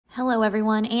Hello,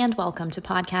 everyone, and welcome to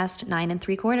podcast 9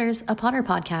 3/4, a Potter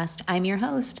podcast. I'm your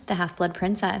host, the Half-Blood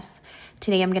Princess.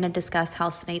 Today, I'm going to discuss how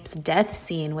Snape's death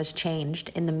scene was changed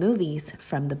in the movies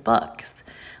from the books.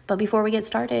 But before we get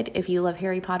started, if you love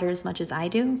Harry Potter as much as I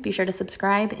do, be sure to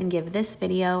subscribe and give this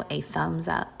video a thumbs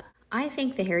up. I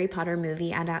think the Harry Potter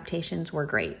movie adaptations were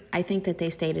great. I think that they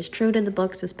stayed as true to the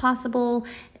books as possible,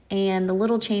 and the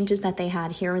little changes that they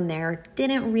had here and there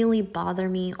didn't really bother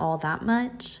me all that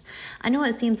much. I know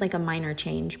it seems like a minor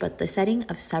change, but the setting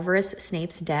of Severus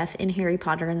Snape's death in Harry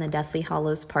Potter and the Deathly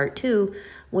Hallows Part 2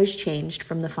 was changed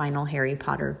from the final Harry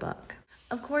Potter book.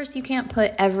 Of course, you can't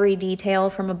put every detail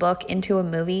from a book into a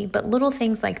movie, but little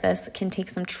things like this can take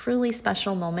some truly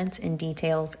special moments and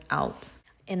details out.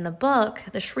 In the book,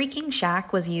 the Shrieking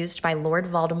Shack was used by Lord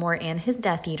Voldemort and his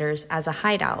Death Eaters as a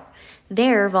hideout.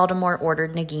 There, Voldemort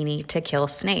ordered Nagini to kill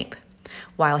Snape,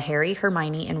 while Harry,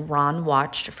 Hermione, and Ron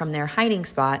watched from their hiding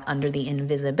spot under the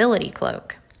invisibility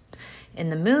cloak. In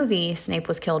the movie, Snape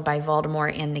was killed by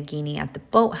Voldemort and Nagini at the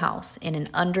boathouse in an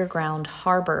underground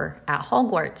harbor at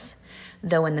Hogwarts,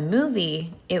 though in the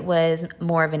movie, it was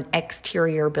more of an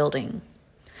exterior building.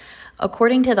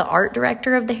 According to the art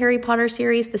director of the Harry Potter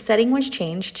series, the setting was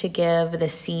changed to give the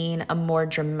scene a more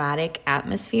dramatic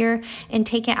atmosphere and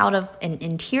take it out of an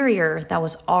interior that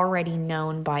was already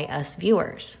known by us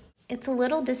viewers. It's a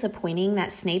little disappointing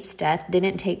that Snape's death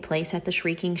didn't take place at the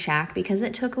Shrieking Shack because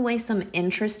it took away some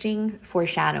interesting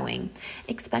foreshadowing,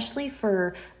 especially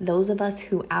for those of us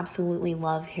who absolutely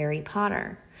love Harry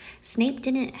Potter. Snape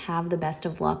didn't have the best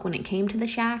of luck when it came to the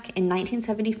shack. In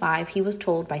 1975, he was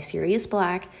told by Sirius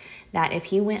Black that if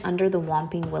he went under the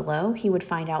Whomping Willow, he would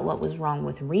find out what was wrong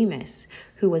with Remus,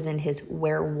 who was in his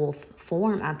werewolf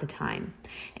form at the time,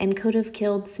 and could have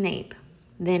killed Snape.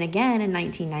 Then again, in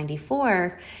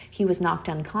 1994, he was knocked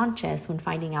unconscious when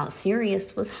finding out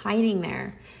Sirius was hiding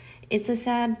there. It's a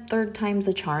sad third time's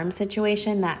a charm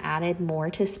situation that added more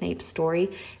to Snape's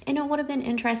story, and it would have been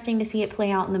interesting to see it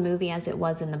play out in the movie as it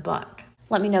was in the book.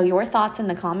 Let me know your thoughts in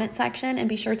the comment section, and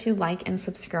be sure to like and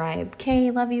subscribe.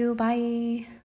 Okay, love you, bye.